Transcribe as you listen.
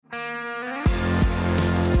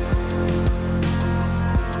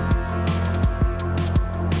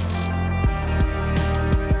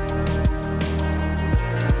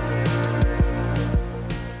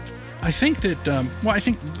think that, I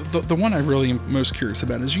think the one I really am most curious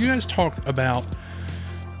about is you guys talked about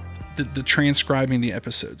the transcribing the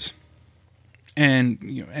episodes and,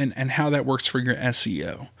 and how that works for your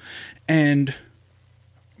SEO. And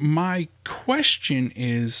my question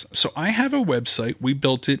is, so I have a website. We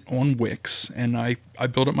built it on Wix, and I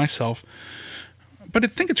built it myself, but I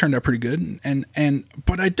think it turned out pretty good.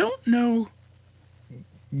 But I don't know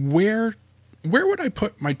where would I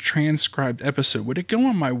put my transcribed episode? Would it go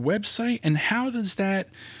on my website? And how does that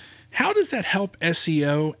help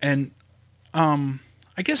SEO? And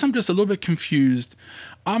I guess I'm just a little bit confused.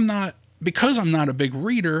 Because I'm not a big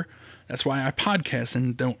reader. That's why I podcast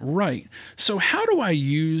and don't write. So how do I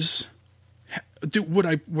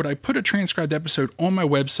would I put a transcribed episode on my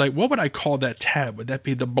website? What would I call that tab? Would that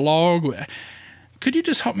be the blog? Could you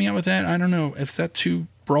just help me out with that? I don't know if that's too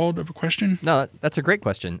broad of a question. No, that's a great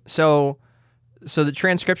question. So the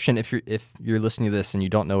transcription, if you're listening to this and you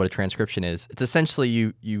don't know what a transcription is, it's essentially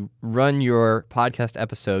you run your podcast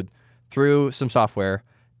episode through some software,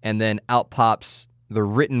 and then out pops the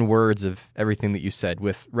written words of everything that you said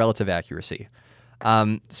with relative accuracy.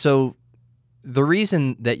 So the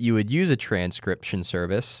reason that you would use a transcription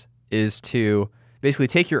service is to basically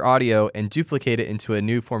take your audio and duplicate it into a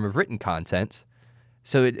new form of written content.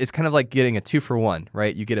 So it's kind of like getting a 2-for-1,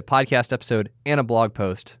 right? You get a podcast episode and a blog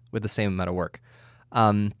post with the same amount of work.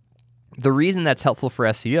 The reason that's helpful for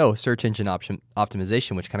SEO, search engine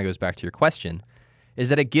optimization, which kind of goes back to your question, is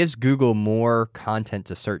that it gives Google more content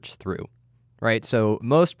to search through. Right, so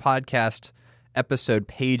most podcast episode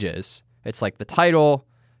pages, it's like the title,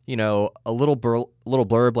 a little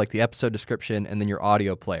blurb like the episode description, and then your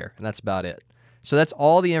audio player, and that's about it. So that's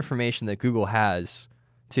all the information that Google has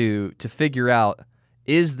to figure out,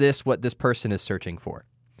 is this what this person is searching for?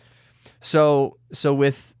 So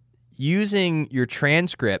with using your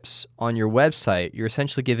transcripts on your website, you're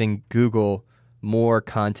essentially giving Google more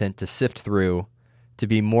content to sift through to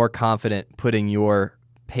be more confident putting your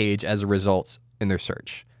page as a result in their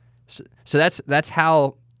search. So that's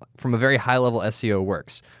how, from a very high level, SEO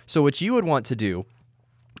works. So what you would want to do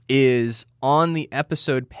is on the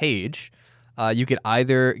episode page, you could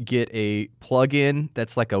either get a plugin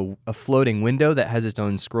that's like a floating window that has its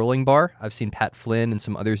own scrolling bar. I've seen Pat Flynn and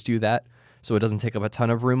some others do that, so it doesn't take up a ton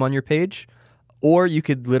of room on your page. Or you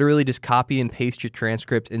could literally just copy and paste your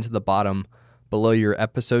transcript into the bottom below your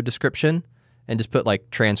episode description and just put like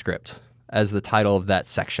transcript as the title of that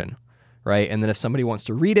section, right? And then if somebody wants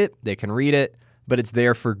to read it, they can read it, but it's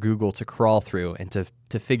there for Google to crawl through and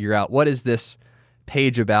to figure out, what is this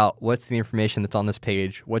page about? What's the information that's on this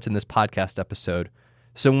page? What's in this podcast episode?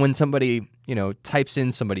 So when somebody, types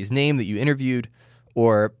in somebody's name that you interviewed,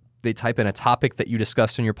 or they type in a topic that you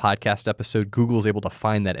discussed in your podcast episode, Google's able to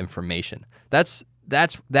find that information. That's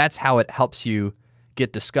how it helps you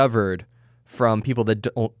get discovered from people that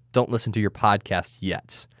don't listen to your podcast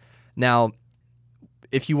yet. Now,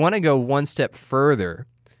 if you want to go one step further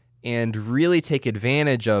and really take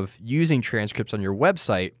advantage of using transcripts on your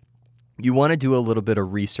website, you want to do a little bit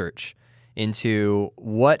of research into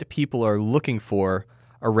what people are looking for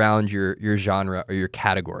around your genre or your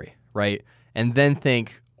category, right? And then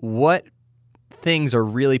think, what things are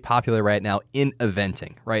really popular right now in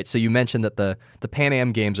eventing, right? So you mentioned that the Pan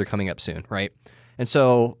Am Games are coming up soon, right? And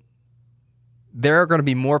so there are going to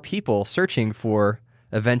be more people searching for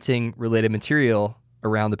eventing-related material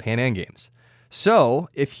around the Pan Am Games. So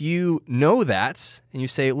if you know that and you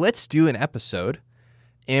say, let's do an episode,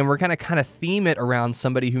 and we're going to kind of theme it around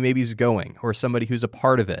somebody who maybe is going or somebody who's a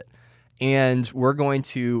part of it, and we're going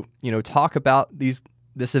to talk about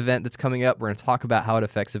this event that's coming up. We're going to talk about how it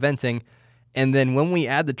affects eventing, and then when we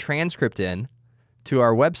add the transcript in to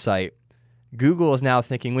our website, Google is now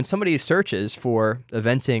thinking, when somebody searches for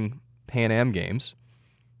eventing Pan Am Games,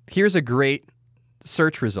 here's a great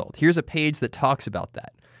search result. Here's a page that talks about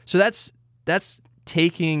that. So that's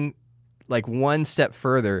taking like one step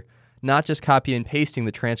further, not just copy and pasting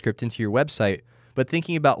the transcript into your website, but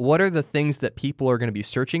thinking about what are the things that people are going to be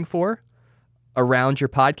searching for around your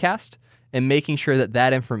podcast and making sure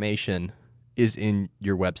that information is in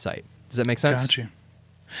your website. Does that make sense? Gotcha.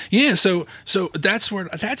 Yeah, so that's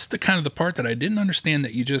the kind of the part that I didn't understand,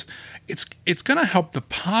 that it's going to help the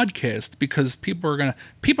podcast, because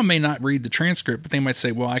people may not read the transcript, but they might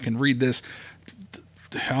say, well, I can read this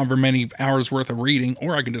however many hours worth of reading,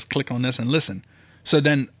 or I can just click on this and listen. So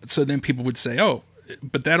then people would say, oh,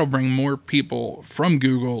 but that'll bring more people from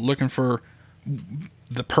Google looking for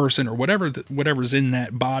the person or whatever's in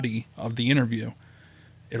that body of the interview.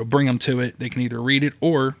 It'll bring them to it. They can either read it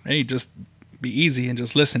or, hey, just be easy and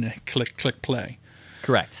just listen and click play.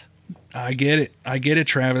 Correct. I get it,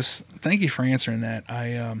 Travis. Thank you for answering that.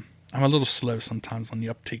 I'm a little slow sometimes on the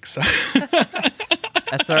uptake side.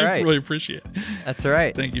 That's all right. I really appreciate it. That's all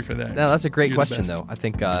right. Thank you for that. No, that's a great You're the question, best. though. I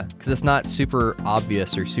think because it's not super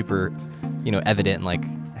obvious or super, evident, like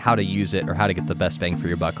how to use it or how to get the best bang for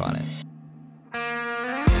your buck on it.